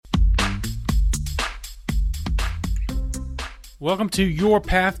Welcome to Your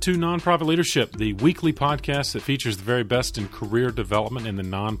Path to Nonprofit Leadership, the weekly podcast that features the very best in career development in the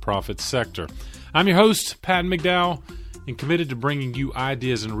nonprofit sector. I'm your host, Patton McDowell, and committed to bringing you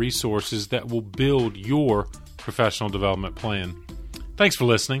ideas and resources that will build your professional development plan. Thanks for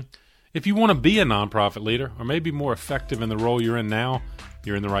listening. If you want to be a nonprofit leader, or maybe more effective in the role you're in now,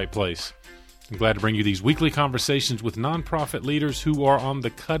 you're in the right place. I'm glad to bring you these weekly conversations with nonprofit leaders who are on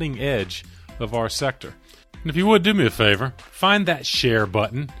the cutting edge of our sector. And if you would, do me a favor, find that share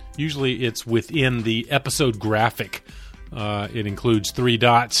button. Usually it's within the episode graphic. It includes 3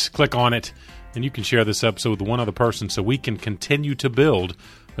 dots. Click on it, and you can share this episode with one other person so we can continue to build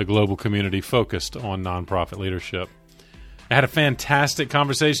a global community focused on nonprofit leadership. I had a fantastic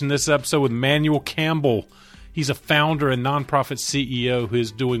conversation this episode with Manuel Campbell. He's a founder and nonprofit CEO who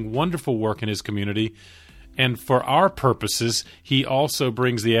is doing wonderful work in his community. And for our purposes, he also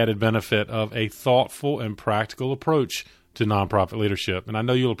brings the added benefit of a thoughtful and practical approach to nonprofit leadership. And I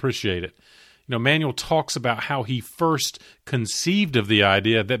know you'll appreciate it. You know, Manuel talks about how he first conceived of the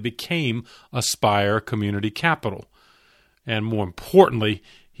idea that became Aspire Community Capital. And more importantly,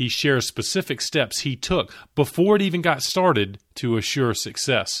 he shares specific steps he took before it even got started to assure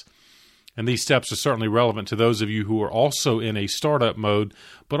success. And these steps are certainly relevant to those of you who are also in a startup mode,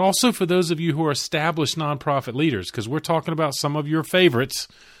 but also for those of you who are established nonprofit leaders, because we're talking about some of your favorites: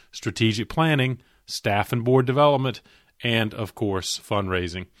 strategic planning, staff and board development, and, of course,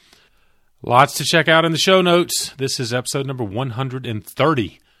 fundraising. Lots to check out in the show notes. This is episode number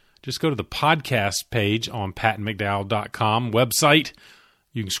 130. Just go to the podcast page on pattonmcdowell.com website.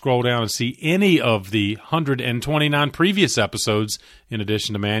 You can scroll down and see any of the 129 previous episodes in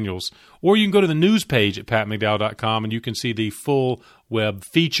addition to Manuel's. Or you can go to the news page at pattonmcdowell.com and you can see the full web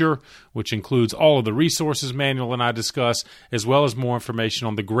feature, which includes all of the resources Manuel and I discuss, as well as more information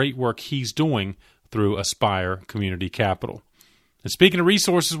on the great work he's doing through Aspire Community Capital. And speaking of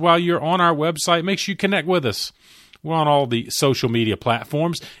resources, while you're on our website, make sure you connect with us. We're on all the social media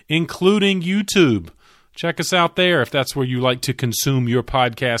platforms, including YouTube. Check us out there if that's where you like to consume your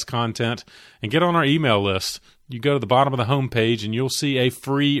podcast content, and get on our email list. You go to the bottom of the homepage and you'll see a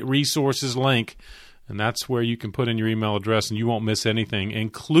free resources link, and that's where you can put in your email address and you won't miss anything,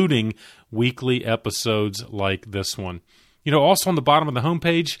 including weekly episodes like this one. You know, also on the bottom of the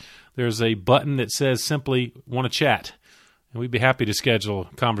homepage, there's a button that says simply "Want to chat?" And we'd be happy to schedule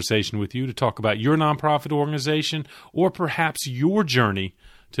a conversation with you to talk about your nonprofit organization or perhaps your journey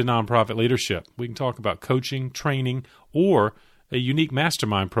to nonprofit leadership. We can talk about coaching, training, or a unique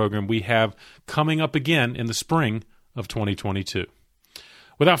mastermind program we have coming up again in the spring of 2022.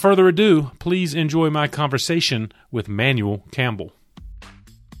 Without further ado, please enjoy my conversation with Manuel Campbell.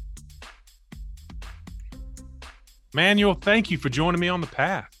 Manuel, thank you for joining me on the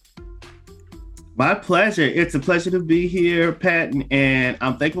path. My pleasure. It's a pleasure to be here, Patton, and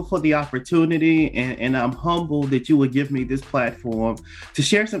I'm thankful for the opportunity, and I'm humbled that you would give me this platform to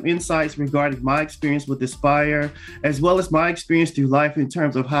share some insights regarding my experience with Aspire, as well as my experience through life in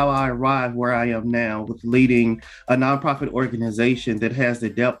terms of how I arrived where I am now with leading a nonprofit organization that has the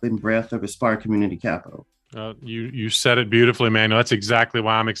depth and breadth of Aspire Community Capital. You said it beautifully, Manuel. That's exactly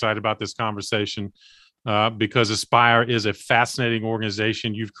why I'm excited about this conversation. Because Aspire is a fascinating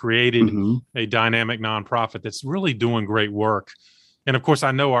organization. You've created a dynamic nonprofit that's really doing great work. And of course,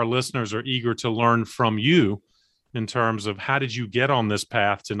 I know our listeners are eager to learn from you in terms of how did you get on this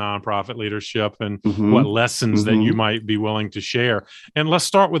path to nonprofit leadership and what lessons that you might be willing to share. And let's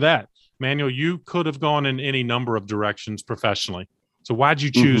start with that. Manuel, you could have gone in any number of directions professionally. So why'd you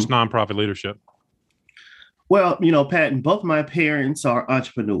choose nonprofit leadership? Well, you know, Patton, both my parents are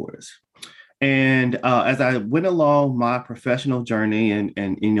entrepreneurs. And as I went along my professional journey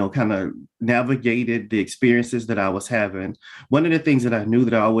and you know, kind of navigated the experiences that I was having, one of the things that I knew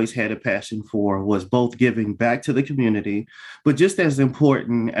that I always had a passion for was both giving back to the community, but just as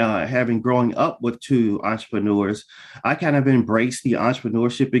important, having growing up with 2 entrepreneurs, I kind of embraced the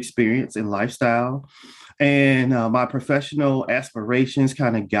entrepreneurship experience and lifestyle. And my professional aspirations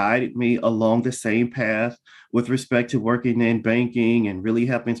kind of guided me along the same path with respect to working in banking and really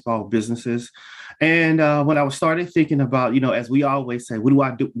helping small businesses. And when I was started thinking about, you know, as we always say, what do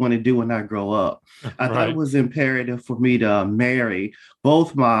I want to do when I grow up? I thought it was imperative for me to marry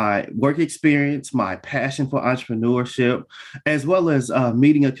both my work experience, my passion for entrepreneurship, as well as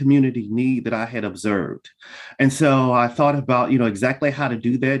meeting a community need that I had observed. And so I thought about, you know, exactly how to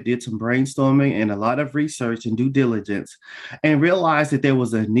do that, did some brainstorming and a lot of research and due diligence, and realized that there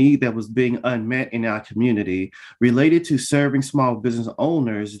was a need that was being unmet in our community. community related to serving small business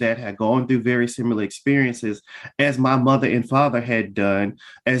owners that had gone through very similar experiences as my mother and father had done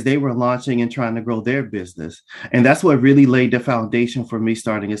as they were launching and trying to grow their business. And that's what really laid the foundation for me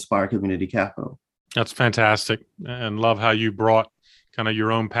starting Aspire Community Capital. That's fantastic, and love how you brought kind of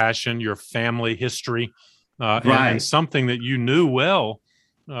your own passion, your family history, and something that you knew well.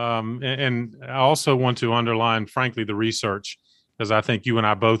 And I also want to underline, frankly, the research, because I think you and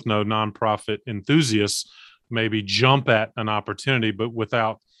I both know nonprofit enthusiasts maybe jump at an opportunity, but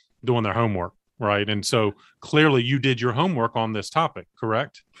without doing their homework, right? And so clearly you did your homework on this topic,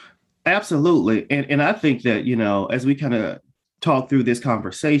 correct? Absolutely. And I think that, as we kind of talk through this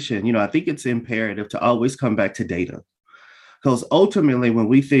conversation, I think it's imperative to always come back to data. Because ultimately, when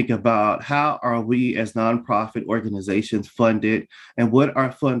we think about how are we as nonprofit organizations funded and what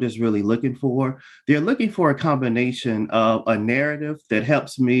are funders really looking for, they're looking for a combination of a narrative that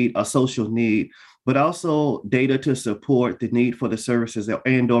helps meet a social need, but also data to support the need for the services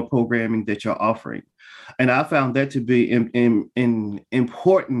and/or programming that you're offering. And I found that to be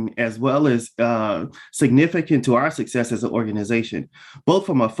important as well as significant to our success as an organization, both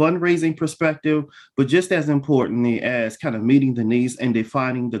from a fundraising perspective, but just as importantly as kind of meeting the needs and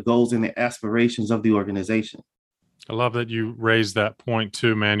defining the goals and the aspirations of the organization. I love that you raised that point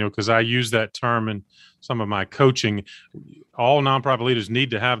too, Manuel, because I use that term in some of my coaching. All nonprofit leaders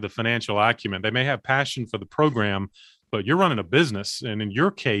need to have the financial acumen. They may have passion for the program, but you're running a business. And in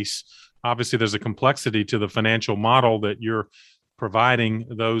your case, obviously, there's a complexity to the financial model that you're providing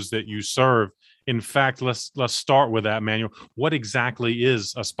those that you serve. In fact, let's start with that, Manuel. What exactly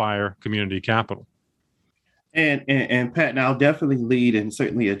is Aspire Community Capital? And Pat, now I'll definitely lead and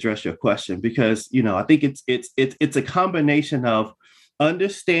certainly address your question because I think it's a combination of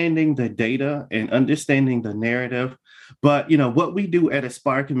understanding the data and understanding the narrative. But what we do at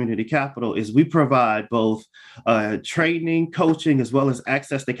Aspire Community Capital is we provide both training, coaching, as well as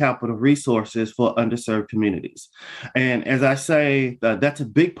access to capital resources for underserved communities. And as I say, that's a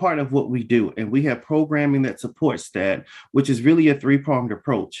big part of what we do. And we have programming that supports that, which is really a three-pronged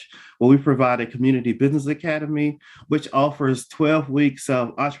approach. Well, we provide a community business academy, which offers 12 weeks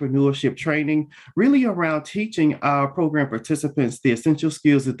of entrepreneurship training, really around teaching our program participants the essential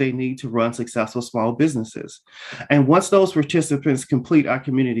skills that they need to run successful small businesses. And once those participants complete our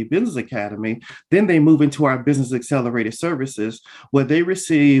community business academy, then they move into our business accelerator services, where they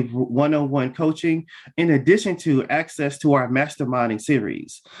receive one-on-one coaching in addition to access to our masterminding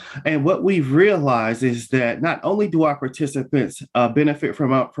series. And what we've realized is that not only do our participants benefit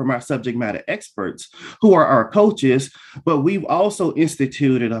from our subject matter experts who are our coaches, but we've also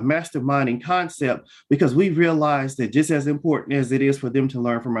instituted a masterminding concept because we realized that just as important as it is for them to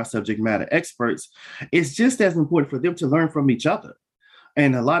learn from our subject matter experts, it's just as important for them to learn from each other.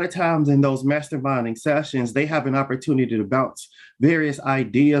 And a lot of times in those masterminding sessions, they have an opportunity to bounce various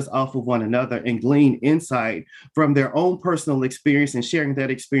ideas off of one another and glean insight from their own personal experience and sharing that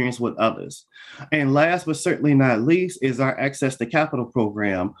experience with others. And last but certainly not least is our Access to Capital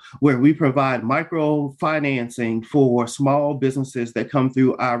program, where we provide microfinancing for small businesses that come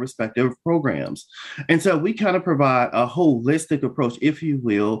through our respective programs. And so we kind of provide a holistic approach, if you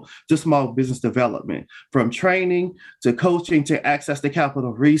will, to small business development, from training to coaching to access to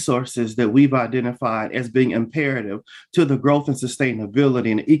capital resources that we've identified as being imperative to the growth and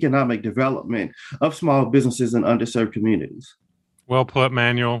sustainability and economic development of small businesses in underserved communities. Well put,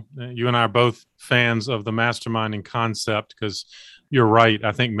 Manuel. You and I are both fans of the masterminding concept because you're right.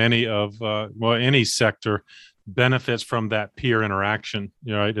 I think many of, any sector benefits from that peer interaction.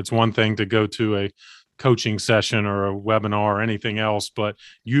 Right? It's one thing to go to a coaching session or a webinar or anything else, but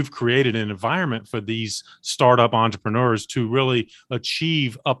you've created an environment for these startup entrepreneurs to really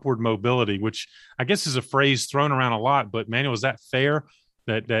achieve upward mobility, which I guess is a phrase thrown around a lot. But Manuel, is that fair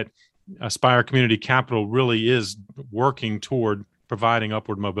that Aspire Community Capital really is working toward providing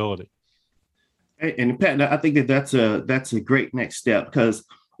upward mobility? And Pat, I think that's a great next step, because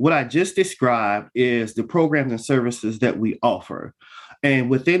what I just described is the programs and services that we offer.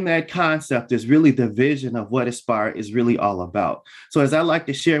 And within that concept is really the vision of what Aspire is really all about. So as I like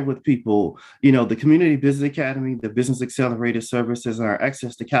to share with people, the Community Business Academy, the Business Accelerator Services, and our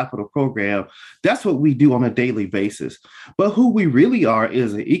Access to Capital program, that's what we do on a daily basis. But who we really are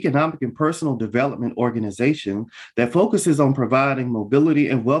is an economic and personal development organization that focuses on providing mobility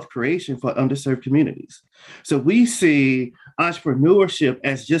and wealth creation for underserved communities. So we see entrepreneurship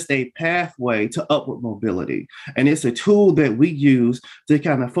as just a pathway to upward mobility. And it's a tool that we use to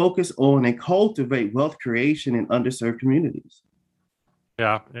kind of focus on and cultivate wealth creation in underserved communities.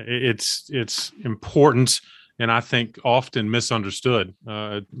 Yeah, it's important. and I think often misunderstood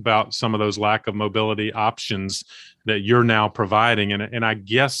about some of those lack of mobility options that you're now providing. And I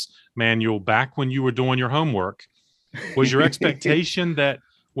guess, Manuel, back when you were doing your homework, was your expectation that,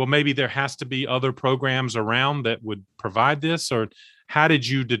 well, maybe there has to be other programs around that would provide this? Or how did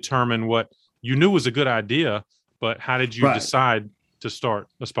you determine what you knew was a good idea, but how did you decide to start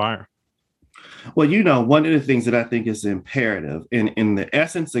Aspire? Well, one of the things that I think is imperative in the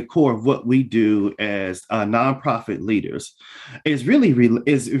essence and core of what we do as nonprofit leaders is really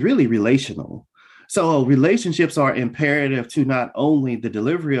relational. So relationships are imperative to not only the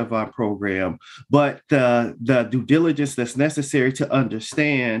delivery of our program, but the due diligence that's necessary to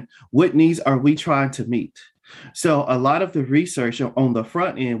understand what needs are we trying to meet. So a lot of the research on the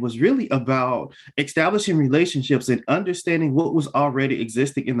front end was really about establishing relationships and understanding what was already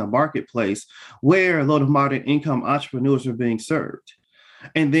existing in the marketplace where low to moderate income entrepreneurs were being served.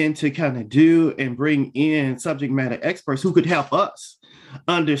 And then to kind of do and bring in subject matter experts who could help us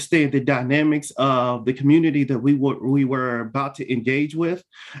understand the dynamics of the community that we were about to engage with,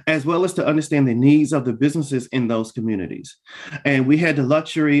 as well as to understand the needs of the businesses in those communities. And we had the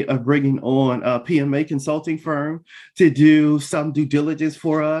luxury of bringing on a PMA consulting firm to do some due diligence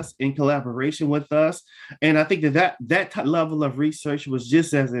for us in collaboration with us. And I think that level of research was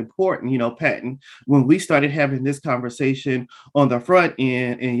just as important, Patton, when we started having this conversation on the front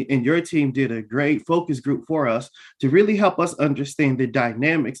end, and your team did a great focus group for us to really help us understand the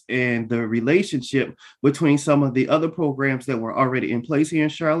dynamics and the relationship between some of the other programs that were already in place here in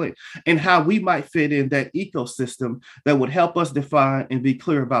Charlotte and how we might fit in that ecosystem that would help us define and be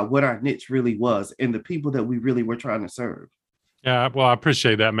clear about what our niche really was and the people that we really were trying to serve. Yeah, well, I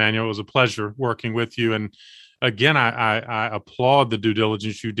appreciate that, Manuel. It was a pleasure working with you. And again, I applaud the due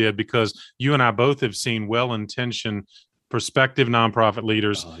diligence you did, because you and I both have seen well-intentioned prospective nonprofit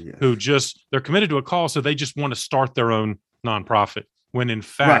leaders who they're committed to a cause, so they just want to start their own nonprofit, when in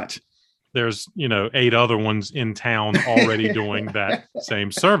fact there's 8 other ones in town already doing that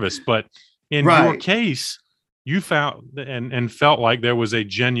same service. But in your case, you found and felt like there was a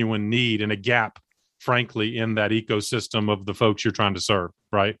genuine need and a gap, frankly, in that ecosystem of the folks you're trying to serve,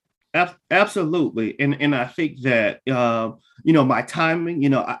 right? Absolutely. And I think that, my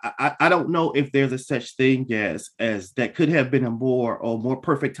timing, I don't know if there's a such thing as that could have been a more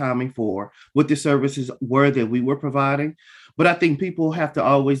perfect timing for what the services were that we were providing. But I think people have to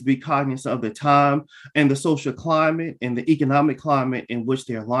always be cognizant of the time and the social climate and the economic climate in which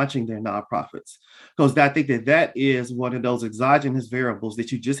they're launching their nonprofits. Because I think that is one of those exogenous variables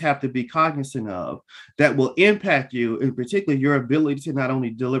that you just have to be cognizant of that will impact you, in particular your ability to not only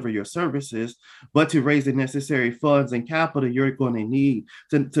deliver your services, but to raise the necessary funds and capital you're going to need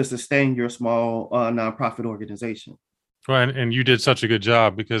to sustain your small nonprofit organization. Right. And you did such a good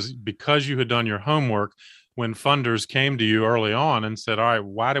job because you had done your homework. When funders came to you early on and said, all right,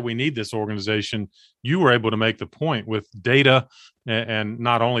 why do we need this organization? You were able to make the point with data and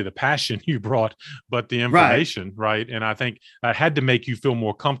not only the passion you brought, but the information, right? And I think I had to make you feel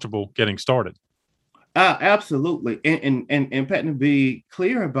more comfortable getting started. Absolutely. And Pat, to be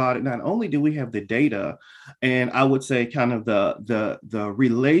clear about it, not only do we have the data and I would say kind of the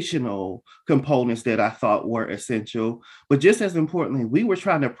relational components that I thought were essential, but just as importantly, we were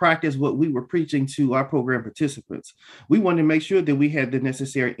trying to practice what we were preaching to our program participants. We wanted to make sure that we had the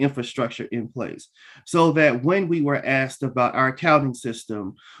necessary infrastructure in place so that when we were asked about our accounting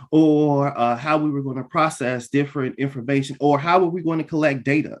system or how we were going to process different information or how were we going to collect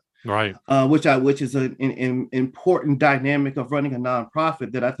data, right? Which is an important dynamic of running a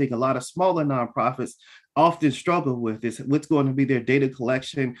nonprofit that I think a lot of smaller nonprofits often struggle with, is what's going to be their data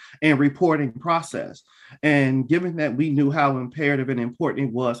collection and reporting process. And given that we knew how imperative and important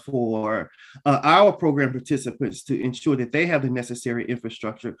it was for our program participants to ensure that they have the necessary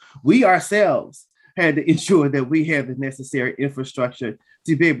infrastructure, we ourselves had to ensure that we had the necessary infrastructure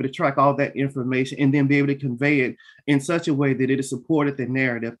to be able to track all that information and then be able to convey it in such a way that it supported the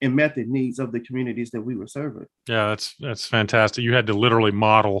narrative and met the needs of the communities that we were serving. Yeah, that's fantastic. You had to literally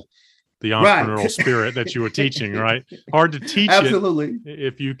model the entrepreneurial spirit that you were teaching, right? Hard to teach Absolutely. it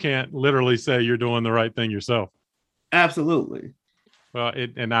if you can't literally say you're doing the right thing yourself. Absolutely. Well,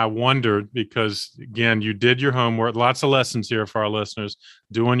 and I wondered because, again, you did your homework. Lots of lessons here for our listeners,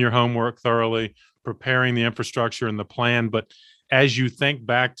 doing your homework thoroughly, preparing the infrastructure and the plan. But as you think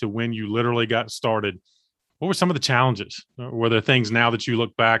back to when you literally got started, what were some of the challenges? Were there things now that you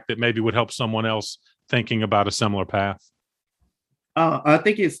look back that maybe would help someone else thinking about a similar path? I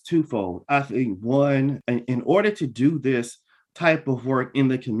think it's twofold. I think one, in order to do this type of work in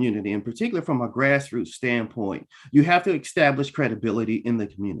the community, in particular from a grassroots standpoint, you have to establish credibility in the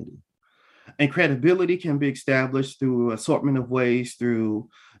community. And credibility can be established through assortment of ways, through,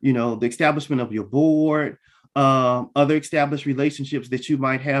 the establishment of your board, other established relationships that you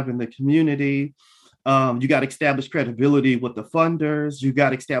might have in the community. You got to establish credibility with the funders. You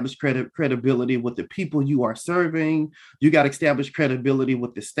got to establish credibility with the people you are serving. You got to establish credibility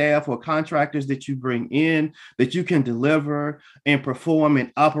with the staff or contractors that you bring in, that you can deliver and perform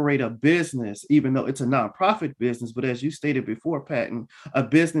and operate a business, even though it's a nonprofit business. But as you stated before, Patton, a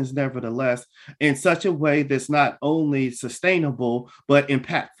business nevertheless, in such a way that's not only sustainable, but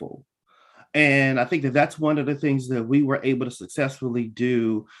impactful. And I think that that's one of the things that we were able to successfully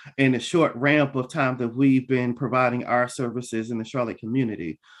do in the short ramp of time that we've been providing our services in the Charlotte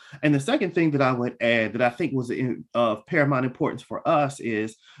community. And the second thing that I would add that I think was of paramount importance for us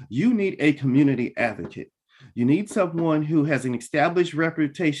is you need a community advocate. You need someone who has an established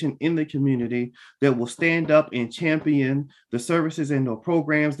reputation in the community that will stand up and champion the services and the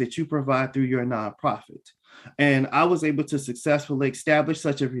programs that you provide through your nonprofit. And I was able to successfully establish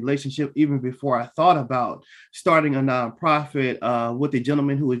such a relationship even before I thought about starting a nonprofit with a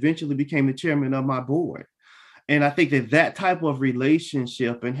gentleman who eventually became the chairman of my board. And I think that that type of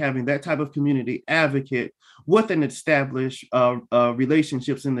relationship and having that type of community advocate with an established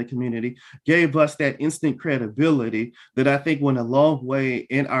relationships in the community gave us that instant credibility that I think went a long way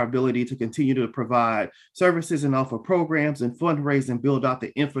in our ability to continue to provide services and offer programs and fundraise and build out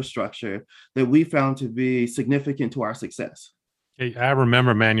the infrastructure that we found to be significant to our success. Hey, I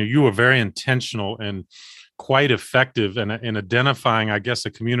remember, Manuel, you were very intentional and quite effective in identifying, I guess, a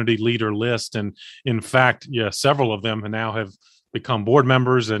community leader list. And in fact, yeah, several of them now have become board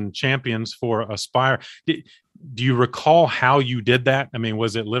members and champions for Aspire. Do you recall how you did that? I mean,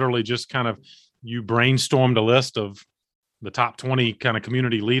 was it literally just kind of you brainstormed a list of the top 20 kind of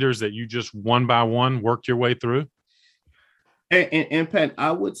community leaders that you just one by one worked your way through? And Pat,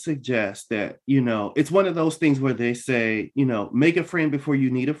 I would suggest that, it's one of those things where they say, make a friend before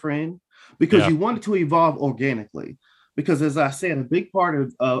you need a friend, because you want it to evolve organically. Because as I said, a big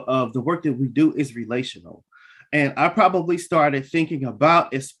part of the work that we do is relational. And I probably started thinking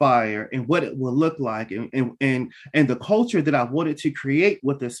about Aspire and what it will look like and the culture that I wanted to create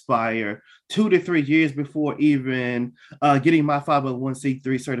with Aspire 2 to 3 years before even getting my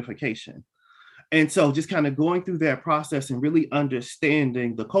 501c3 certification. And so just kind of going through that process and really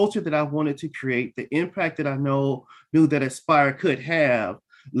understanding the culture that I wanted to create, the impact that I knew that Aspire could have,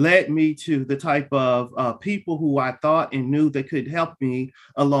 led me to the type of people who I thought and knew that could help me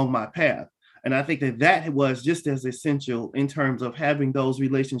along my path. And I think that was just as essential in terms of having those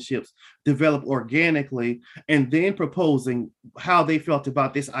relationships develop organically and then proposing how they felt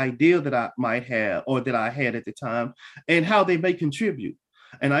about this idea that I might have or that I had at the time and how they may contribute.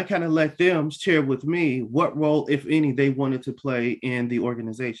 And I kind of let them share with me what role, if any, they wanted to play in the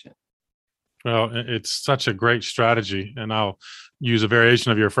organization. Well, it's such a great strategy, and I'll use a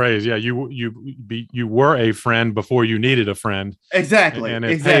variation of your phrase. Yeah, you were a friend before you needed a friend. Exactly, and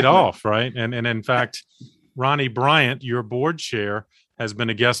it paid off, right? And in fact, Ronnie Bryant, your board chair, has been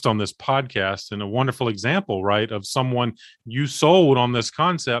a guest on this podcast, and a wonderful example, right, of someone you sold on this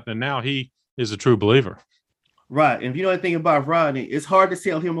concept, and now he is a true believer. Right, and if you know anything about Ronnie, it's hard to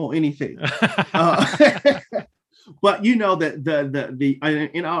sell him on anything. But that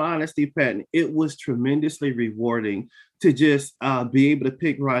in all honesty, Patton, it was tremendously rewarding to just be able to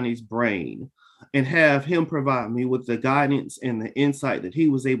pick Ronnie's brain and have him provide me with the guidance and the insight that he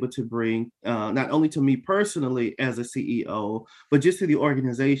was able to bring, not only to me personally as a CEO, but just to the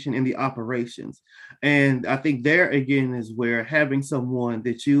organization and the operations. And I think there again is where having someone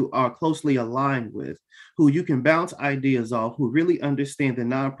that you are closely aligned with, who you can bounce ideas off, who really understand the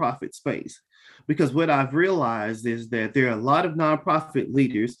nonprofit space. Because what I've realized is that there are a lot of nonprofit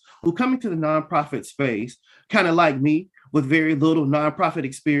leaders who come into the nonprofit space, kind of like me, with very little nonprofit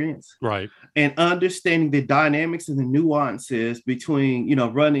experience, right? And understanding the dynamics and the nuances between,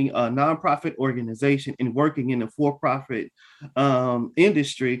 running a nonprofit organization and working in a for-profit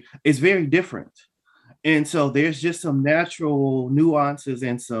industry is very different. And so there's just some natural nuances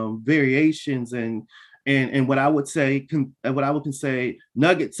and some variations and what I would say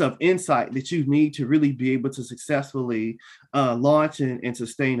nuggets of insight that you need to really be able to successfully launch and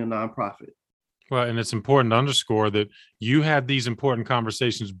sustain a nonprofit. Well, and it's important to underscore that you had these important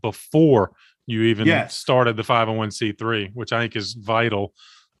conversations before you even started the 501c3, which I think is vital,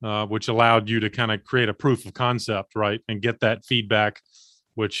 which allowed you to kind of create a proof of concept, right? And get that feedback,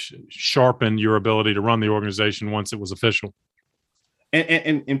 which sharpened your ability to run the organization once it was official.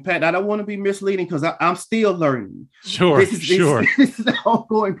 And Pat, I don't want to be misleading because I'm still learning. Sure. This is an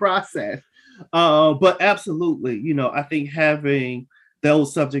ongoing process. But absolutely, I think having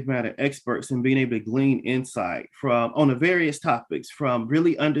those subject matter experts and being able to glean insight from on the various topics, from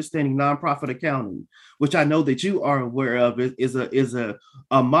really understanding nonprofit accounting, which I know that you are aware of is a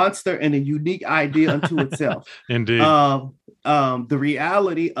monster and a unique idea unto itself. Indeed. The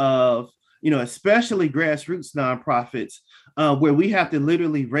reality of, especially grassroots nonprofits, where we have to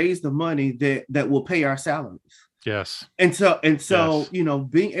literally raise the money that will pay our salaries. Yes. And so, Yes.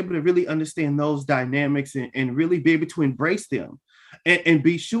 being able to really understand those dynamics and really be able to embrace them and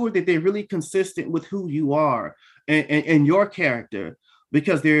be sure that they're really consistent with who you are and your character,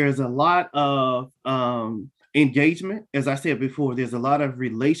 because there is a lot of engagement. As I said before, there's a lot of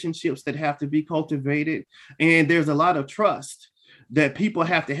relationships that have to be cultivated, and there's a lot of trust that people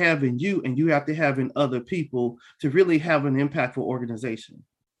have to have in you and you have to have in other people to really have an impactful organization.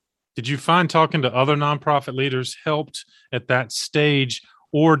 Did you find talking to other nonprofit leaders helped at that stage,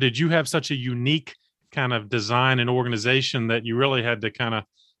 or did you have such a unique kind of design and organization that you really had to kind of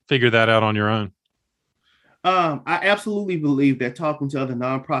figure that out on your own? I absolutely believe that talking to other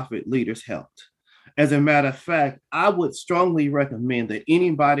nonprofit leaders helped. As a matter of fact, I would strongly recommend that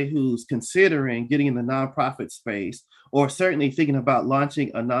anybody who's considering getting in the nonprofit space, or certainly thinking about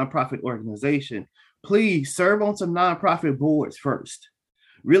launching a nonprofit organization, please serve on some nonprofit boards first.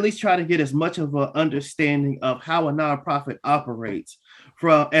 Really try to get as much of an understanding of how a nonprofit operates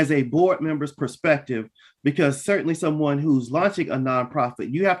from as a board member's perspective, because certainly someone who's launching a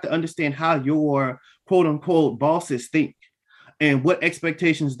nonprofit, you have to understand how your quote unquote bosses think and what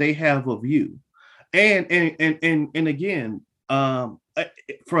expectations they have of you. And again,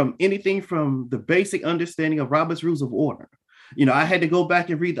 from anything from the basic understanding of Robert's Rules of Order. I had to go back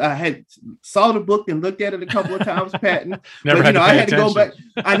and read. I had saw the book and looked at it a couple of times, Patton. Never But had to I pay had to go back.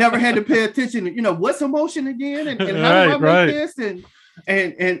 attention. I never had to pay attention. What's emotion again, and how do I make Right. this,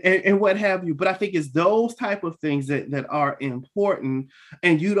 and what have you. But I think it's those type of things that are important,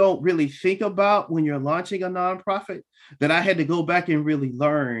 and you don't really think about when you're launching a nonprofit. That I had to go back and really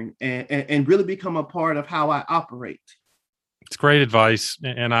learn and really become a part of how I operate. It's great advice.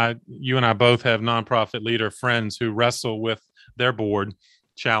 And you and I both have nonprofit leader friends who wrestle with their board,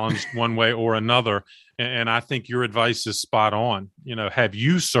 challenged one way or another. And I think your advice is spot on. Have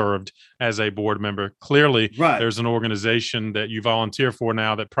you served as a board member? Clearly, Right. there's an organization that you volunteer for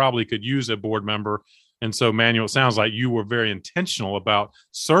now that probably could use a board member. And so, Manuel, it sounds like you were very intentional about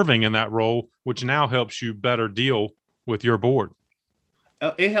serving in that role, which now helps you better deal with your board.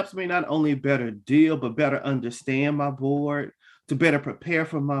 It helps me not only better deal, but better understand my board, to better prepare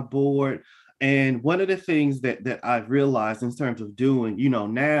for my board. And one of the things that I've realized in terms of doing,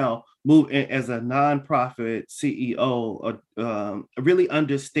 now move as a nonprofit CEO, really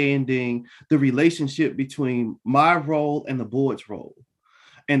understanding the relationship between my role and the board's role,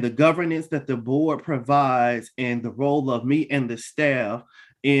 and the governance that the board provides, and the role of me and the staff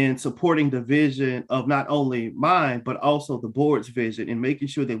in supporting the vision of not only mine, but also the board's vision, and making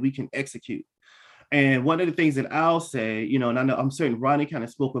sure that we can execute. And one of the things that I'll say, and I know I'm certain Ronnie kind of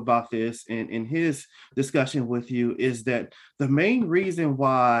spoke about this in his discussion with you, is that the main reason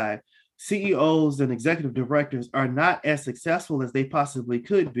why CEOs and executive directors are not as successful as they possibly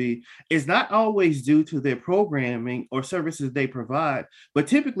could be is not always due to their programming or services they provide, but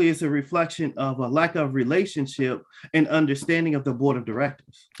typically it's a reflection of a lack of relationship and understanding of the board of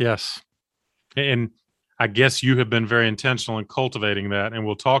directors. Yes. And I guess you have been very intentional in cultivating that. And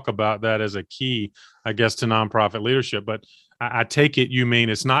we'll talk about that as a key, I guess, to nonprofit leadership. But I take it you mean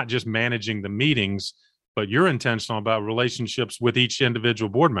it's not just managing the meetings, but you're intentional about relationships with each individual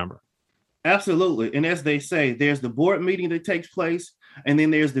board member. Absolutely. And as they say, there's the board meeting that takes place, and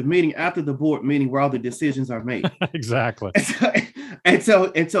then there's the meeting after the board meeting where all the decisions are made. Exactly. And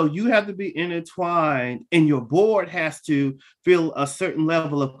so you have to be intertwined, and your board has to feel a certain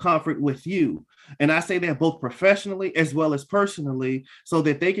level of comfort with you. And I say that both professionally as well as personally, so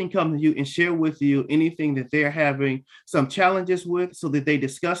that they can come to you and share with you anything that they're having some challenges with, so that they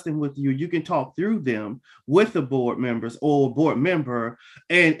discuss them with you. You can talk through them with the board members or board member,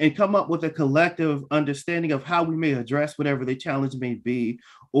 and come up with a collective understanding of how we may address whatever the challenge may be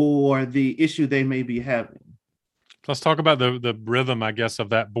or the issue they may be having. Let's talk about the rhythm, I guess,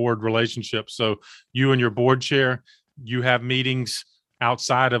 of that board relationship. So you and your board chair, you have meetings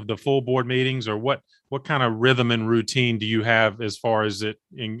outside of the full board meetings, or what kind of rhythm and routine do you have as far as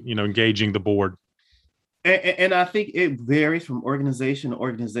engaging the board? And I think it varies from organization to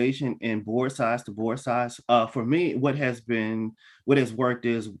organization and board size to board size. For me, what has worked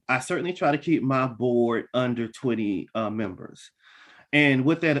is I certainly try to keep my board under 20 members. And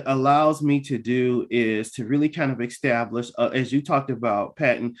what that allows me to do is to really kind of establish, as you talked about,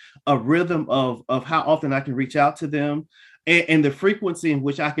 Patton, a rhythm of how often I can reach out to them, and the frequency in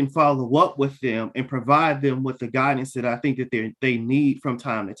which I can follow up with them and provide them with the guidance that I think that they need from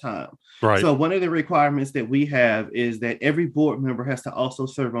time to time. Right. So one of the requirements that we have is that every board member has to also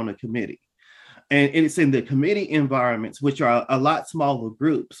serve on a committee. And it's in the committee environments, which are a lot smaller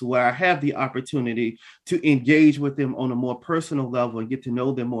groups, where I have the opportunity to engage with them on a more personal level and get to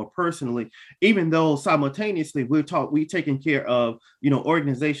know them more personally, even though simultaneously we're taking care of,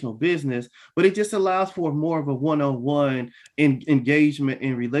 organizational business, but it just allows for more of a one-on-one engagement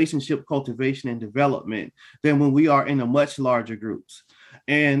and relationship cultivation and development than when we are in a much larger groups.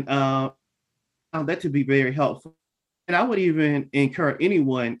 And found that to be very helpful. And I would even encourage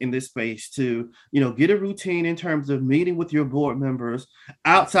anyone in this space to, get a routine in terms of meeting with your board members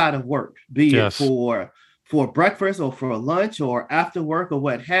outside of work, be it Yes. for breakfast or for lunch or after work or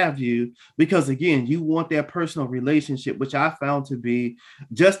what have you, because again, you want that personal relationship, which I found to be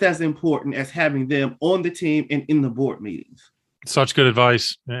just as important as having them on the team and in the board meetings. Such good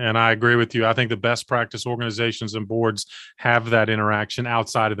advice. And I agree with you. I think the best practice organizations and boards have that interaction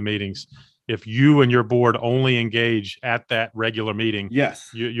outside of the meetings. If you and your board only engage at that regular meeting, Yes.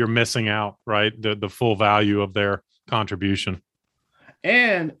 you're missing out, right? The full value of their contribution.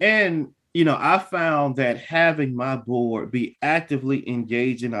 And I found that having my board be actively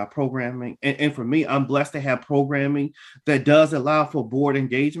engaged in our programming, and for me, I'm blessed to have programming that does allow for board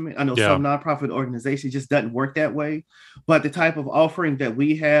engagement. I know Yeah. some nonprofit organizations just doesn't work that way, but the type of offering that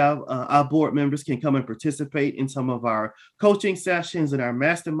we have, our board members can come and participate in some of our coaching sessions and our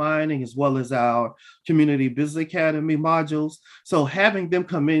masterminding, as well as our community business academy modules. So having them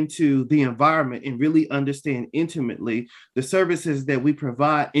come into the environment and really understand intimately the services that we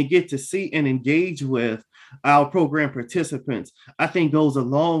provide and get to see and engage with our program participants, I think goes a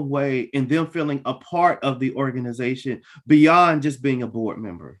long way in them feeling a part of the organization beyond just being a board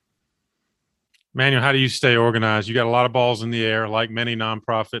member. Manuel, how do you stay organized? You got a lot of balls in the air, like many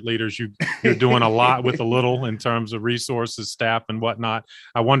nonprofit leaders. You're doing a lot with a little in terms of resources, staff, and whatnot.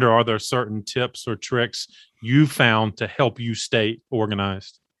 I wonder, are there certain tips or tricks you found to help you stay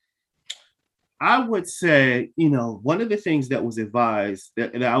organized? I would say, one of the things that was advised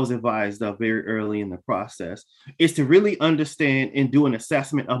that I was advised of very early in the process is to really understand and do an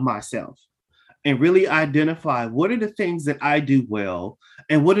assessment of myself and really identify what are the things that I do well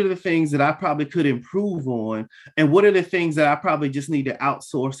and what are the things that I probably could improve on and what are the things that I probably just need to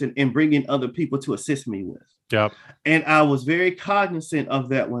outsource and bring in other people to assist me with. Yep. And I was very cognizant of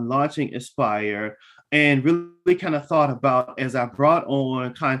that when launching Aspire and really kind of thought about as I brought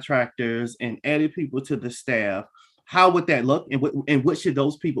on contractors and added people to the staff, how would that look and what should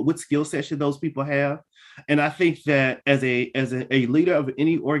those people, what skill set should those people have? And I think that as a leader of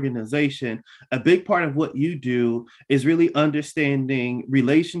any organization, a big part of what you do is really understanding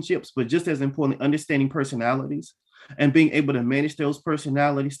relationships, but just as importantly, understanding personalities and being able to manage those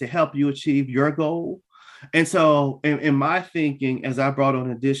personalities to help you achieve your goal. And so, in my thinking, as I brought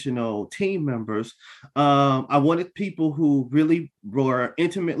on additional team members, I wanted people who really were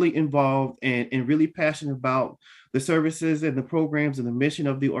intimately involved and really passionate about the services and the programs and the mission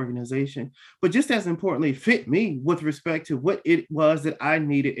of the organization, but just as importantly, fit me with respect to what it was that I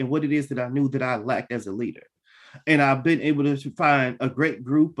needed and what it is that I knew that I lacked as a leader. And I've been able to find a great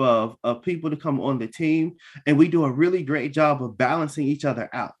group of people to come on the team, and we do a really great job of balancing each other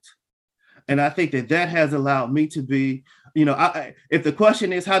out. And I think that has allowed me to be, if the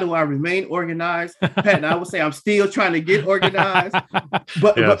question is how do I remain organized, Pat, and I would say I'm still trying to get organized,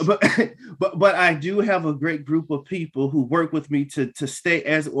 but Yes. but I do have a great group of people who work with me to stay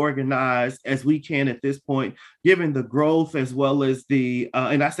as organized as we can at this point, given the growth as well as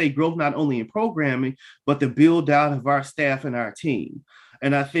and I say growth not only in programming but the build out of our staff and our team.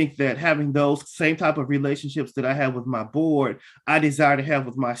 And I think that having those same type of relationships that I have with my board, I desire to have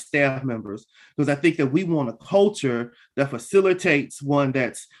with my staff members, because I think that we want a culture that facilitates one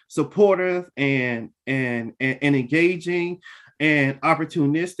that's supportive and engaging and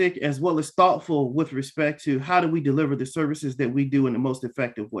opportunistic, as well as thoughtful with respect to how do we deliver the services that we do in the most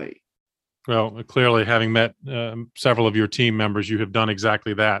effective way. Well, clearly, having met several of your team members, you have done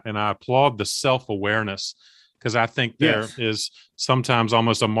exactly that. And I applaud the self-awareness, because I think there Yes. is sometimes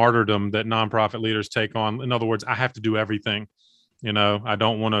almost a martyrdom that nonprofit leaders take on. In other words, I have to do everything. I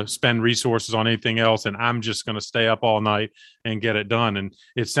don't want to spend resources on anything else, and I'm just going to stay up all night and get it done. And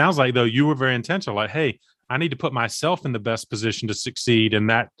it sounds like, though, you were very intentional, like, hey, I need to put myself in the best position to succeed. And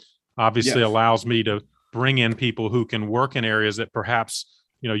that obviously Yes. allows me to bring in people who can work in areas that perhaps,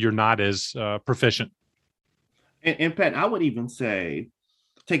 you're not as proficient. And Pat, I would even say,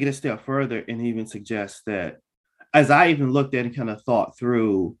 take it a step further and even suggest that as I even looked at and kind of thought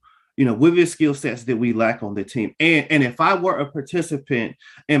through, what are the skill sets that we lack on the team? And if I were a participant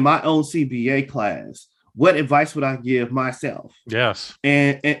in my own CBA class, what advice would I give myself? Yes.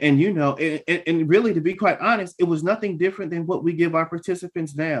 And really, to be quite honest, it was nothing different than what we give our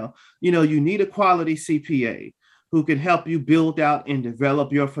participants now. You need a quality CPA who can help you build out and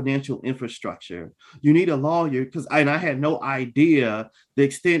develop your financial infrastructure. You need a lawyer, because I had no idea the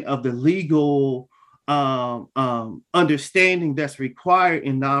extent of the legal understanding that's required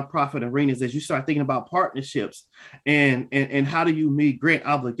in nonprofit arenas as you start thinking about partnerships and how do you meet grant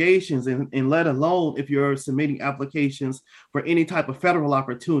obligations, and let alone if you're submitting applications for any type of federal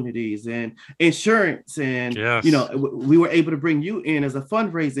opportunities and insurance. And yes. We were able to bring you in as a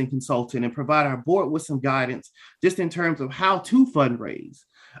fundraising consultant and provide our board with some guidance just in terms of how to fundraise.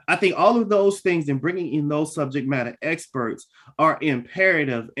 I think all of those things and bringing in those subject matter experts are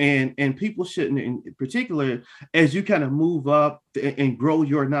imperative, and people shouldn't, in particular, as you kind of move up and grow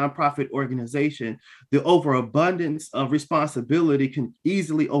your nonprofit organization, the overabundance of responsibility can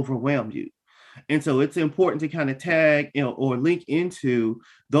easily overwhelm you. And so it's important to kind of tag, or link into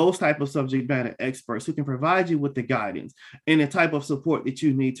those type of subject matter experts who can provide you with the guidance and the type of support that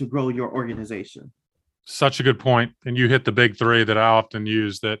you need to grow your organization. Such a good point. And you hit the big three that I often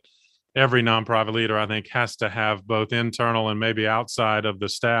use, that every nonprofit leader, I think, has to have both internal and maybe outside of the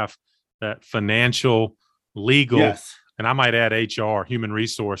staff, that financial, legal, yes. And I might add HR, human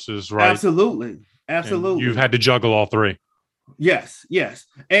resources, right? Absolutely. And you've had to juggle all three. Yes.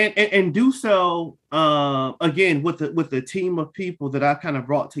 And do so, again, with the team of people that I kind of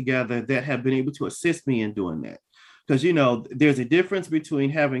brought together that have been able to assist me in doing that. Because, there's a difference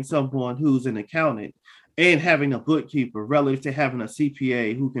between having someone who's an accountant and having a bookkeeper relative to having a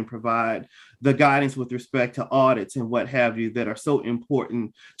CPA who can provide the guidance with respect to audits and what have you that are so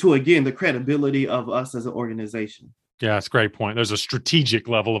important to, again, the credibility of us as an organization. Yeah, it's a great point. There's a strategic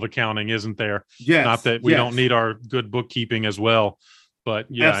level of accounting, isn't there? Yes. Not that we don't need our good bookkeeping as well. But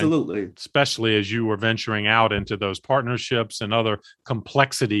yeah, absolutely. Especially as you were venturing out into those partnerships and other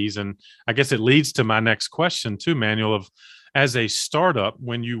complexities. And I guess it leads to my next question too, Manuel, of as a startup,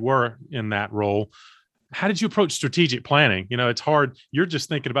 when you were in that role, how did you approach strategic planning? It's hard. You're just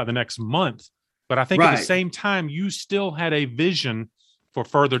thinking about the next month, but I think at the same time, you still had a vision for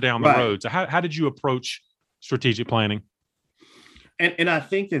further down the road. So how did you approach strategic planning? And I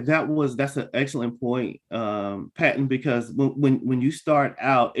think that's an excellent point, Patton, because when you start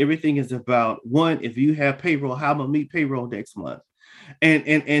out, everything is about, one, if you have payroll, how I'm gonna meet payroll next month.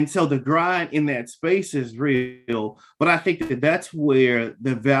 And so the grind in that space is real, but I think that's where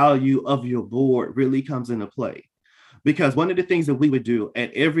the value of your board really comes into play. Because one of the things that we would do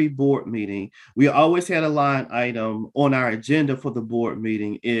at every board meeting, we always had a line item on our agenda for the board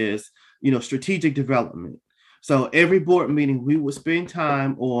meeting is, strategic development. So every board meeting, we would spend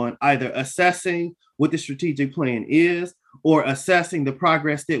time on either assessing what the strategic plan is or assessing the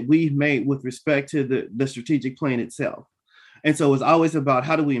progress that we've made with respect to the strategic plan itself. And so it's always about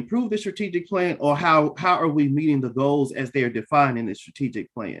how do we improve the strategic plan, or how are we meeting the goals as they are defined in the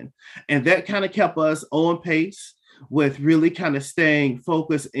strategic plan. And that kind of kept us on pace with really kind of staying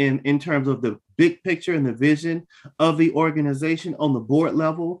focused in terms of the big picture and the vision of the organization on the board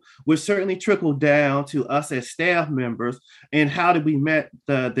level, which certainly trickled down to us as staff members and how did we met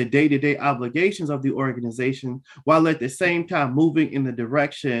the day-to-day obligations of the organization, while at the same time moving in the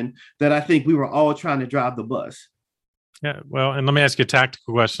direction that I think we were all trying to drive the bus. Yeah, well, and let me ask you a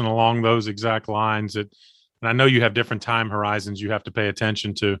tactical question along those exact lines. And I know you have different time horizons you have to pay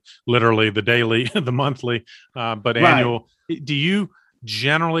attention to, literally the daily, the monthly, but annual. Do you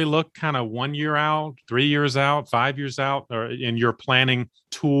generally look kind of 1 year out, 3 years out, 5 years out, or in your planning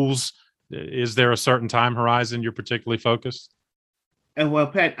tools? Is there a certain time horizon you're particularly focused? And well,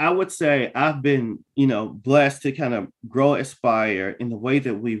 Pat, I would say I've been, blessed to kind of grow Aspire in the way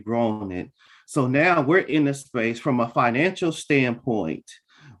that we've grown it. So now we're in a space from a financial standpoint.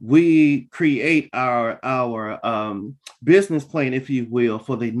 We create our business plan, if you will,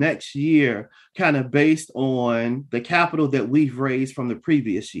 for the next year, kind of based on the capital that we've raised from the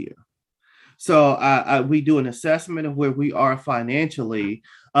previous year. So we do an assessment of where we are financially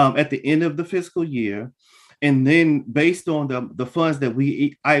at the end of the fiscal year. And then based on the funds that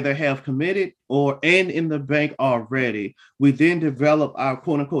we either have committed and in the bank already, we then develop our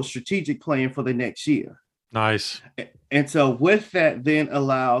quote unquote strategic plan for the next year. Nice. And so with that then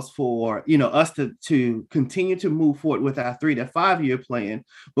allows for, us to continue to move forward with our 3 to 5 year plan,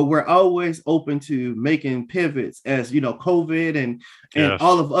 but we're always open to making pivots as, COVID and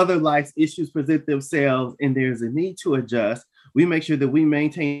all of other life's issues present themselves and there's a need to adjust. we make sure that we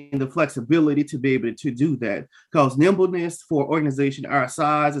maintain the flexibility to be able to do that, because nimbleness for organization our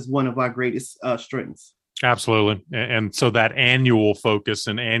size is one of our greatest strengths. Absolutely. And so that annual focus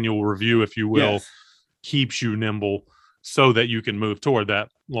and annual review, if you will, Yes. keeps you nimble so that you can move toward that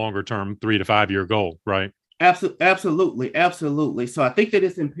longer term 3 to 5 year goal, right? Absolutely, absolutely. So I think that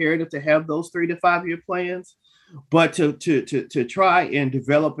it's imperative to have those 3 to 5 year plans, but to try and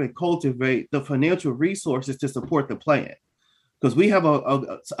develop and cultivate the financial resources to support the plan. Because we have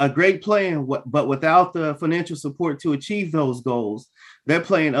a great plan, but without the financial support to achieve those goals, that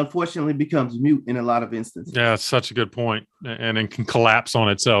plan unfortunately becomes mute in a lot of instances. Yeah, it's such a good point, and it can collapse on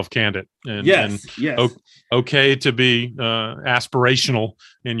itself, can't it? Yes. Okay to be aspirational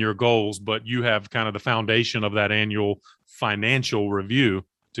in your goals, but you have kind of the foundation of that annual financial review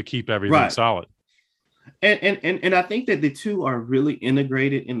to keep everything solid. And I think that the two are really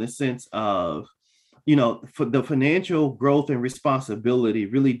integrated in the sense of, for the financial growth and responsibility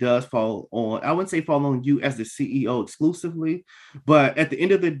really does fall on, I wouldn't say fall on you as the CEO exclusively, but at the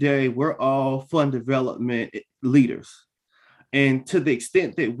end of the day, we're all fund development leaders. And to the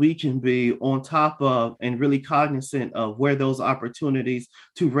extent that we can be on top of and really cognizant of where those opportunities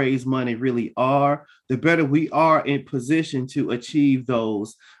to raise money really are, the better we are in position to achieve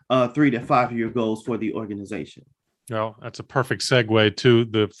those 3 to 5 year goals for the organization. Well, that's a perfect segue to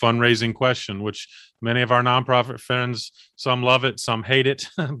the fundraising question, which many of our nonprofit friends, some love it, some hate it,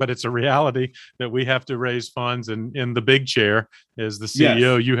 but it's a reality that we have to raise funds. And in the big chair as the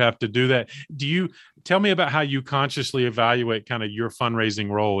CEO, yes, you have to do that. Do you tell me about how you consciously evaluate kind of your fundraising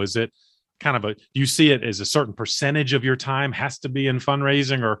role? Is it kind of do you see it as a certain percentage of your time has to be in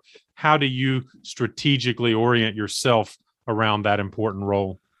fundraising, or how do you strategically orient yourself around that important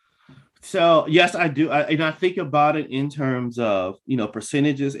role? So yes, I do. I think about it in terms of,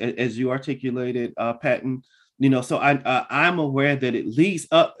 percentages as you articulated, Patton. So I'm aware that at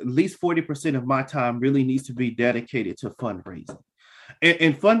least 40% of my time really needs to be dedicated to fundraising,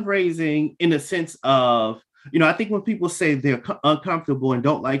 and fundraising in the sense of, I think when people say they're uncomfortable and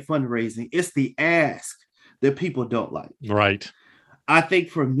don't like fundraising, it's the ask that people don't like. Right. I think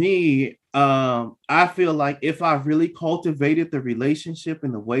for me, I feel like if I really cultivated the relationship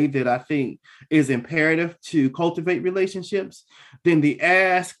in the way that I think is imperative to cultivate relationships, then the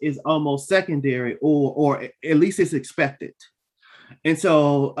ask is almost secondary, or at least it's expected. And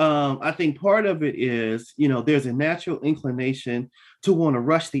so I think part of it is, there's a natural inclination to want to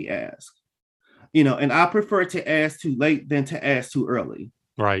rush the ask, and I prefer to ask too late than to ask too early.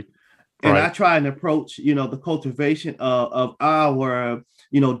 Right. And I try and approach, the cultivation of our,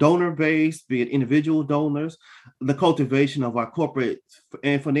 donor base, be it individual donors, the cultivation of our corporate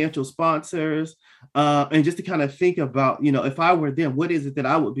and financial sponsors, and just to kind of think about, if I were them, what is it that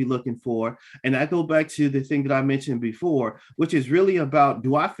I would be looking for? And I go back to the thing that I mentioned before, which is really about,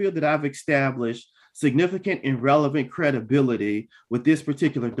 do I feel that I've established significant and relevant credibility with this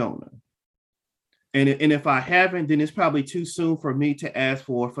particular donor? And if I haven't, then it's probably too soon for me to ask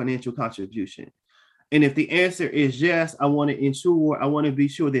for financial contribution. And if the answer is yes, I want to be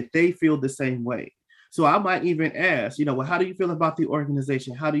sure that they feel the same way. So I might even ask, well, how do you feel about the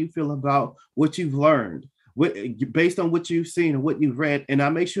organization? How do you feel about what you've learned? Based on what you've seen and what you've read? And I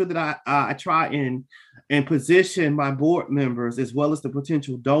make sure that I try and position my board members as well as the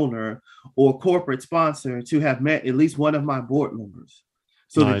potential donor or corporate sponsor to have met at least one of my board members,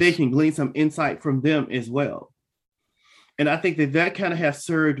 so that they can glean some insight from them as well. And I think that kind of has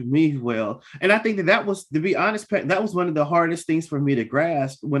served me well. And I think that was, to be honest, that was one of the hardest things for me to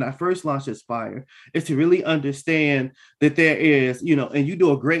grasp when I first launched Aspire, is to really understand that there is, and you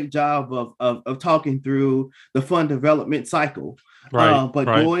do a great job of talking through the fund development cycle.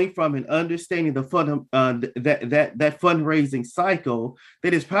 Going from an understanding the fund that fundraising cycle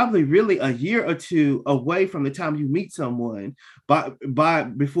that is probably really a year or two away from the time you meet someone by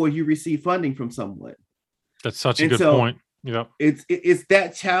before you receive funding from someone. That's such a good point. Yeah, it's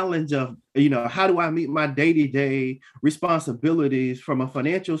that challenge of, how do I meet my day-to-day responsibilities from a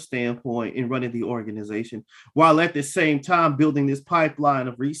financial standpoint in running the organization, while at the same time building this pipeline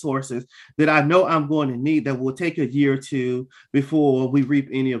of resources that I know I'm going to need that will take a year or two before we reap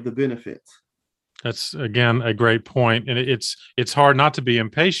any of the benefits. That's, again, a great point. And it's hard not to be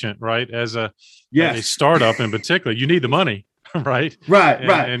impatient, right? As a startup in particular, you need the money. Right.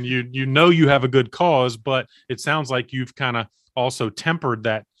 And you have a good cause, but it sounds like you've kind of also tempered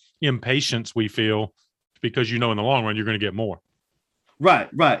that impatience we feel, because in the long run you're going to get more. Right,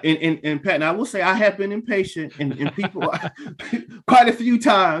 right. And Pat, and I will say I have been impatient and people quite a few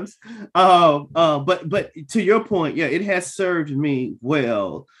times. But to your point, yeah, it has served me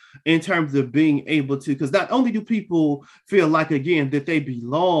well in terms of being able to, because not only do people feel like again that they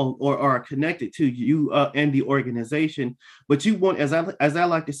belong or are connected to you and the organization, but you want, as I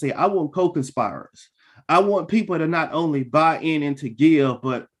like to say, I want co-conspirers. I want people to not only buy in and to give,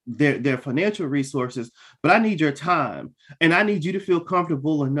 but their financial resources, but I need your time. And I need you to feel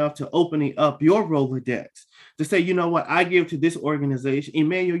comfortable enough to opening up your Rolodex to say, you know what, I give to this organization.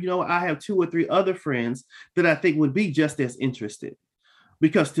 Emmanuel, you know what, I have 2 or 3 other friends that I think would be just as interested.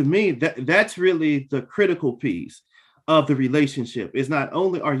 Because to me, that's really the critical piece of the relationship is not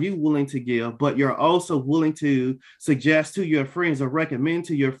only are you willing to give, but you're also willing to suggest to your friends or recommend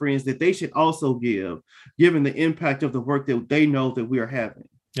to your friends that they should also give, given the impact of the work that they know that we are having.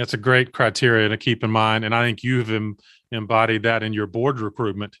 That's a great criteria to keep in mind. And I think you've embodied that in your board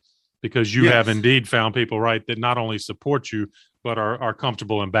recruitment, because you have indeed found people, right, that not only support you, but are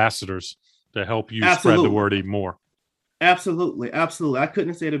comfortable ambassadors to help you spread the word even more. Absolutely. Absolutely. I couldn't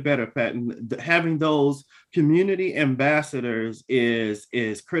have said it better, Pat. And having those community ambassadors is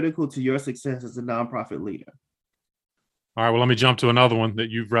critical to your success as a nonprofit leader. All right, well, let me jump to another one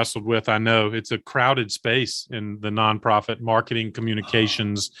that you've wrestled with. I know it's a crowded space in the nonprofit marketing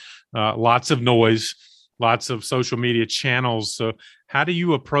communications, lots of noise, lots of social media channels. So how do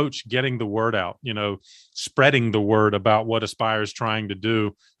you approach getting the word out, spreading the word about what Aspire is trying to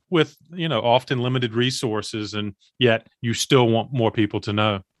do with, often limited resources, and yet you still want more people to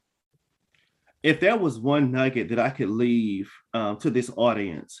know? If there was one nugget that I could leave to this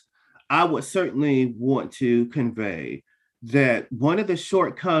audience, I would certainly want to convey that one of the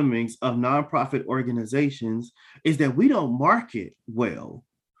shortcomings of nonprofit organizations is that we don't market well.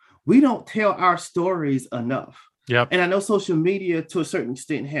 We don't tell our stories enough. Yep. And I know social media to a certain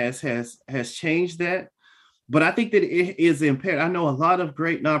extent has changed that, but I think that it is imperative. I know a lot of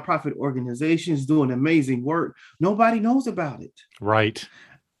great nonprofit organizations doing amazing work. Nobody knows about it. Right.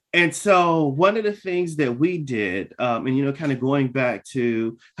 And so one of the things that we did, and, kind of going back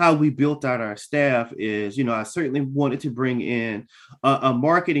to how we built out our staff is, I certainly wanted to bring in a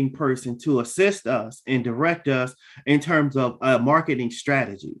marketing person to assist us and direct us in terms of a marketing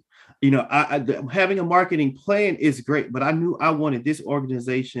strategy. Having a marketing plan is great, but I knew I wanted this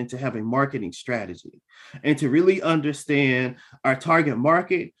organization to have a marketing strategy and to really understand our target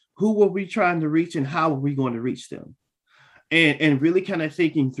market. Who were we trying to reach and how are we going to reach them? And really kind of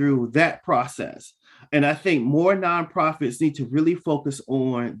thinking through that process. And I think more nonprofits need to really focus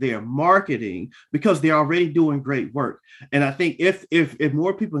on their marketing because they're already doing great work. And I think if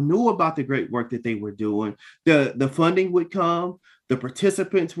more people knew about the great work that they were doing, the funding would come, the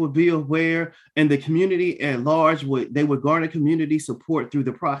participants would be aware, and the community at large would garner community support through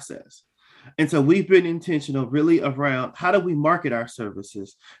the process. And so we've been intentional really around how do we market our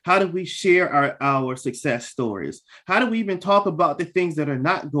services? How do we share our success stories? How do we even talk about the things that are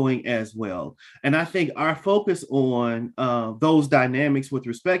not going as well? And I think our focus on those dynamics with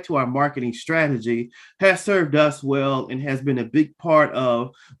respect to our marketing strategy has served us well and has been a big part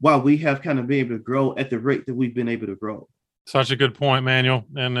of why we have kind of been able to grow at the rate that we've been able to grow. Such a good point, Manuel,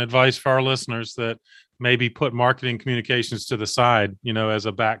 and advice for our listeners that maybe put marketing communications to the side, as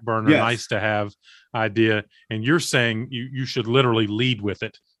a back burner, nice to have idea. And you're saying you should literally lead with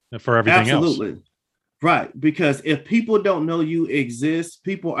it for everything else. Absolutely. Right. Because if people don't know you exist,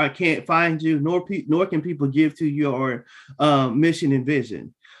 people can't find you, nor can people give to your mission and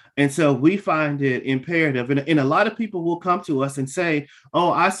vision. And so we find it imperative. And a lot of people will come to us and say, oh,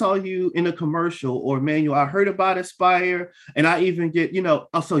 I saw you in a commercial, or Manuel, I heard about Aspire. And I even get,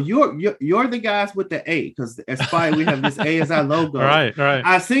 so you're the guys with the A, because Aspire, we have this A as our logo. Right.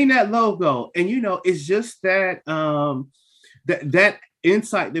 I've seen that logo. And, it's just that that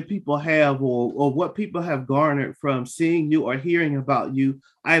insight that people have or what people have garnered from seeing you or hearing about you,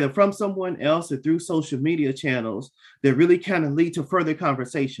 either from someone else or through social media channels, that really kind of lead to further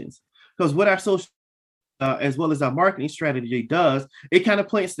conversations. Because what our social as well as our marketing strategy does, it kind of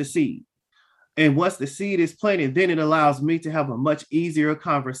plants the seed. And once the seed is planted, then it allows me to have a much easier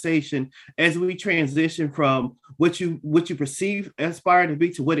conversation as we transition from what you perceive Aspire to be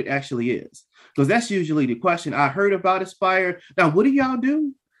to what it actually is. Because that's usually the question. I heard about Aspire. Now, what do y'all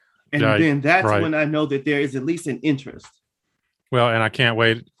do? And then that's when I know that there is at least an interest. Well, and I can't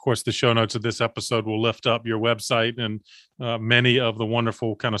wait. Of course, the show notes of this episode will lift up your website and many of the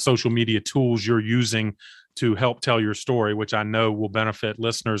wonderful kind of social media tools you're using to help tell your story, which I know will benefit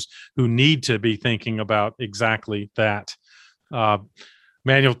listeners who need to be thinking about exactly that.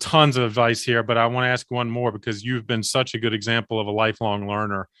 Manuel, tons of advice here, but I want to ask one more because you've been such a good example of a lifelong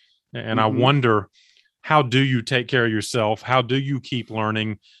learner. And I Mm-hmm. wonder, how do you take care of yourself? How do you keep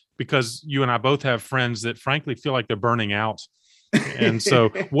learning? Because you and I both have friends that frankly feel like they're burning out. And so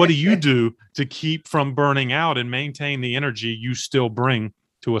what do you do to keep from burning out and maintain the energy you still bring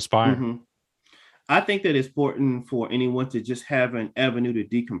to Aspire? Mm-hmm. I think that it's important for anyone to just have an avenue to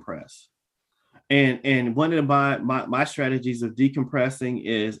decompress. And one of my strategies of decompressing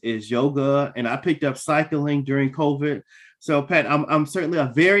is yoga. And I picked up cycling during COVID. So Pat, I'm certainly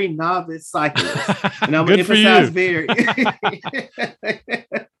a very novice cyclist, and I'm gonna emphasize very.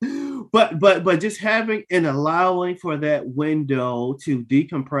 but just having and allowing for that window to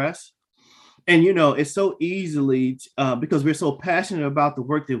decompress. And it's so easily because we're so passionate about the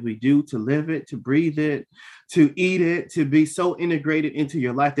work that we do, to live it, to breathe it, to eat it, to be so integrated into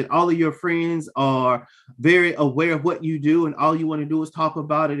your life that all of your friends are very aware of what you do, and all you want to do is talk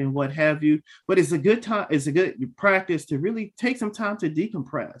about it and what have you. But it's a good time, it's a good practice to really take some time to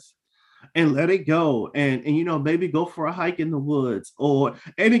decompress and let it go, and maybe go for a hike in the woods,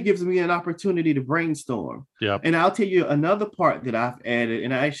 and it gives me an opportunity to brainstorm. Yep. And I'll tell you another part that I've added,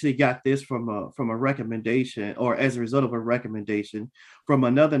 and I actually got this from a recommendation, or as a result of a recommendation from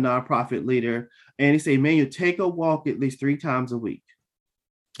another nonprofit leader. And he said, man, you take a walk at least 3 times a week.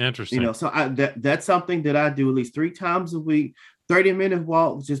 Interesting. So that's something that I do at least 3 times a week, 30-minute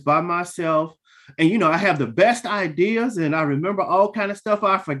walk just by myself. And, I have the best ideas, and I remember all kind of stuff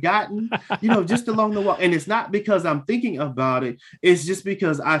I've forgotten, just along the walk. And it's not because I'm thinking about it. It's just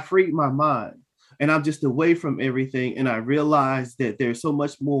because I freed my mind and I'm just away from everything. And I realized that there's so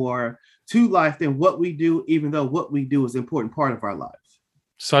much more to life than what we do, even though what we do is an important part of our lives.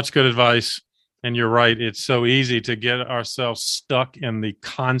 Such good advice. And you're right. It's so easy to get ourselves stuck in the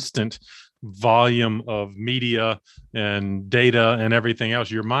constant volume of media and data and everything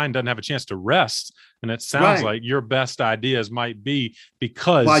else. Your mind doesn't have a chance to rest. And it sounds like your best ideas might be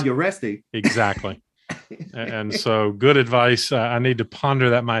because while you're resting. Exactly. And so good advice. I need to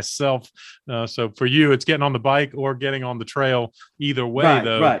ponder that myself. So for you, it's getting on the bike or getting on the trail. Either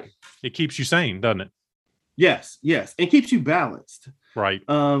way, it keeps you sane, doesn't it? Yes. And keeps you balanced. Right.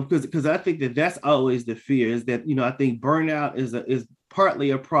 Because I think that's always the fear, is that, I think burnout is partly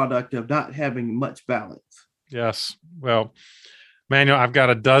a product of not having much balance. Yes. Well, Manuel, I've got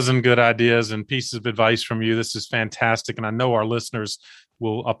a dozen good ideas and pieces of advice from you. This is fantastic. And I know our listeners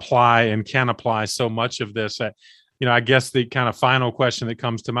will apply and can apply so much of this. I guess the kind of final question that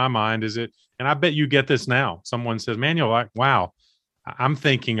comes to my mind is and I bet you get this now. Someone says, Manuel, wow, I'm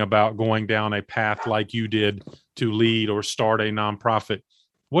thinking about going down a path like you did to lead or start a nonprofit.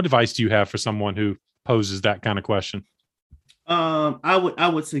 What advice do you have for someone who poses that kind of question? I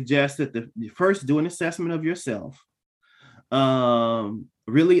would suggest that you first do an assessment of yourself.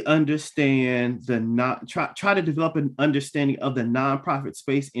 Really understand try to develop an understanding of the nonprofit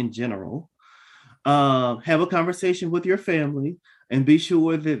space in general. Have a conversation with your family and be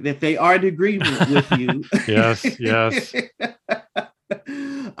sure that they are in agreement with you. Yes.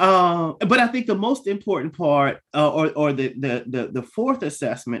 But I think the most important part, or the fourth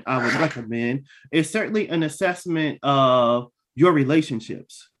assessment I would recommend, is certainly an assessment of your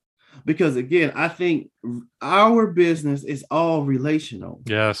relationships. Because again, I think our business is all relational.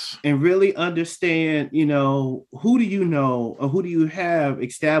 Yes. And really understand, who do you know, or who do you have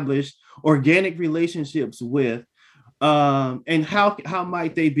established organic relationships with, and how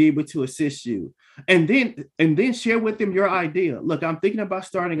might they be able to assist you? And then share with them your idea. Look, I'm thinking about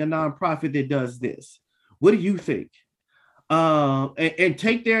starting a nonprofit that does this. What do you think? And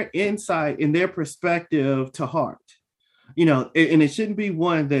take their insight and their perspective to heart. And it shouldn't be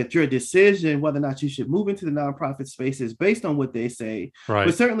one that your decision whether or not you should move into the nonprofit space is based on what they say, right.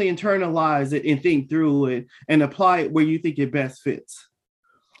 But certainly internalize it and think through it and apply it where you think it best fits.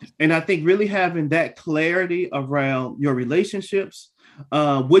 And I think really having that clarity around your relationships,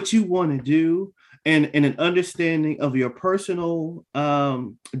 what you want to do, and an understanding of your personal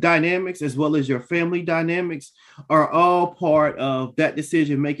dynamics as well as your family dynamics are all part of that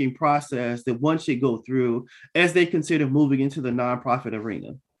decision-making process that one should go through as they consider moving into the nonprofit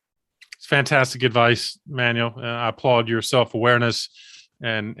arena. It's fantastic advice, Manuel. I applaud your self-awareness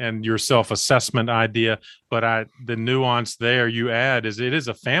and your self-assessment idea. But the nuance there you add is it is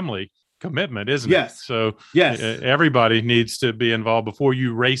a family commitment, isn't it? So yes, everybody needs to be involved before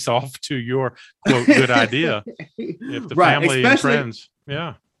you race off to your quote good idea. If the family and friends,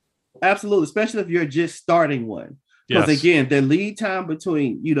 absolutely, especially if you're just starting one. Because again, the lead time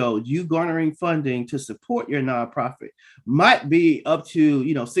between you garnering funding to support your nonprofit might be up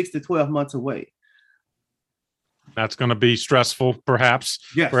to 6 to 12 months away. That's going to be stressful, perhaps,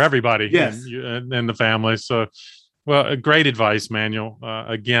 for everybody in the family. So, well, great advice, Manuel.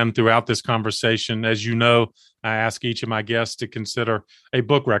 Again, throughout this conversation, as you know, I ask each of my guests to consider a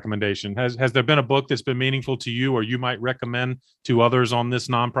book recommendation. Has there been a book that's been meaningful to you or you might recommend to others on this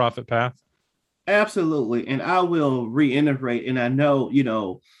nonprofit path? Absolutely. And I will reiterate, and I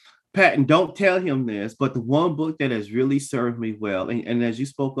know, Patton, don't tell him this, but the one book that has really served me well, and as you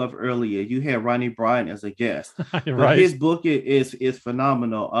spoke of earlier, you had Ronnie Bryant as a guest. Right. His book is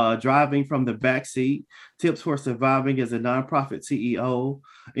phenomenal. Driving from the Backseat: Tips for Surviving as a Nonprofit CEO.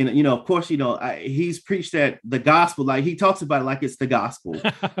 And of course, he's preached that the gospel, like he talks about it like it's the gospel.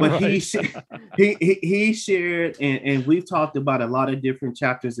 But right. he shared, and we've talked about a lot of different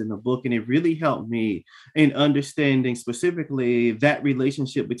chapters in the book, and it really helped me in understanding specifically that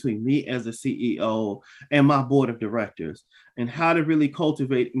relationship between me as a CEO and my board of directors, and how to really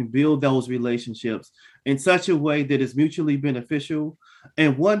cultivate and build those relationships in such a way that is mutually beneficial,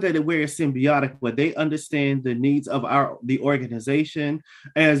 and one that where it's symbiotic, where they understand the needs of the organization,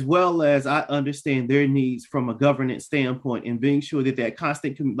 as well as I understand their needs from a governance standpoint, and being sure that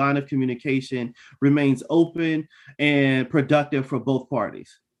constant line of communication remains open and productive for both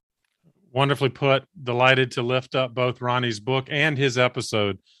parties. Wonderfully put. Delighted to lift up both Ronnie's book and his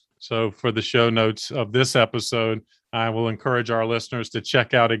episode. So for the show notes of this episode, I will encourage our listeners to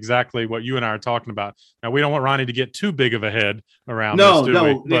check out exactly what you and I are talking about. Now, we don't want Ronnie to get too big of a head around this, do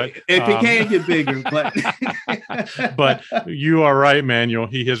we? But if he can get bigger. But but you are right, Manuel.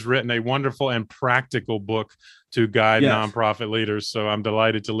 He has written a wonderful and practical book to guide nonprofit leaders. So I'm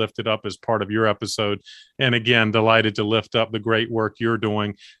delighted to lift it up as part of your episode. And again, delighted to lift up the great work you're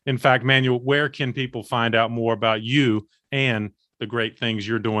doing. In fact, Manuel, where can people find out more about you and the great things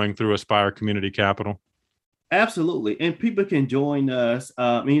you're doing through Aspire Community Capital? Absolutely. And people can join us,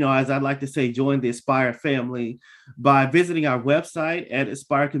 as I'd like to say, join the Aspire family by visiting our website at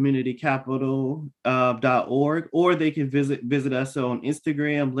aspirecommunitycapital.org, or they can visit us on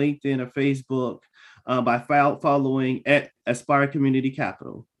Instagram, LinkedIn, or Facebook by following at Aspire Community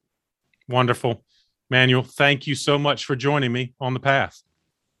Capital. Wonderful. Manuel, thank you so much for joining me on the path.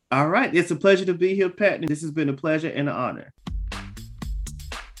 All right. It's a pleasure to be here, Pat. This has been a pleasure and an honor.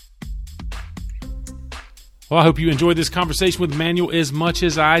 Well, I hope you enjoyed this conversation with Manuel as much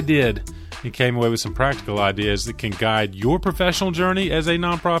as I did. He came away with some practical ideas that can guide your professional journey as a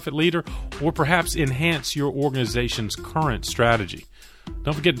nonprofit leader, or perhaps enhance your organization's current strategy.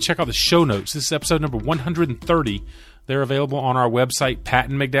 Don't forget to check out the show notes. This is episode number 130. They're available on our website,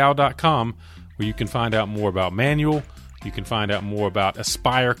 pattonmcdowell.com, where you can find out more about Manuel. You can find out more about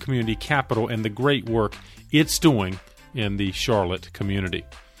Aspire Community Capital and the great work it's doing in the Charlotte community.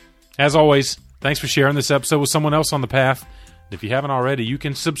 As always, thanks for sharing this episode with someone else on the path. If you haven't already, you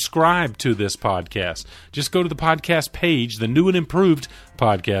can subscribe to this podcast. Just go to the podcast page, the new and improved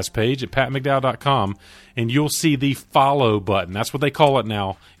podcast page at pattonmcdowell.com, and you'll see the follow button. That's what they call it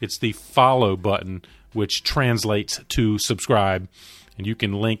now. It's the follow button, which translates to subscribe. And you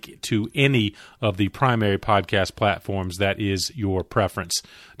can link to any of the primary podcast platforms that is your preference.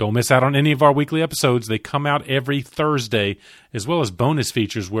 Don't miss out on any of our weekly episodes. They come out every Thursday, as well as bonus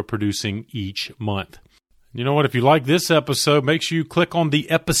features we're producing each month. You know what? If you like this episode, make sure you click on the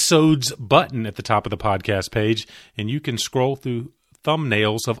episodes button at the top of the podcast page, and you can scroll through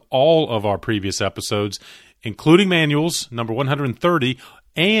thumbnails of all of our previous episodes, including Manuel's, number 130,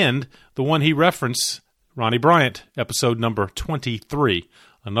 and the one he referenced, Ronnie Bryant, episode number 23.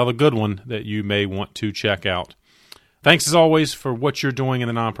 Another good one that you may want to check out. Thanks as always for what you're doing in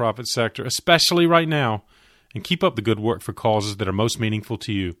the nonprofit sector, especially right now, and keep up the good work for causes that are most meaningful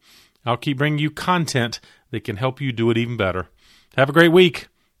to you. I'll keep bringing you content that can help you do it even better. Have a great week,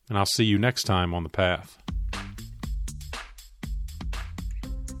 and I'll see you next time on the path.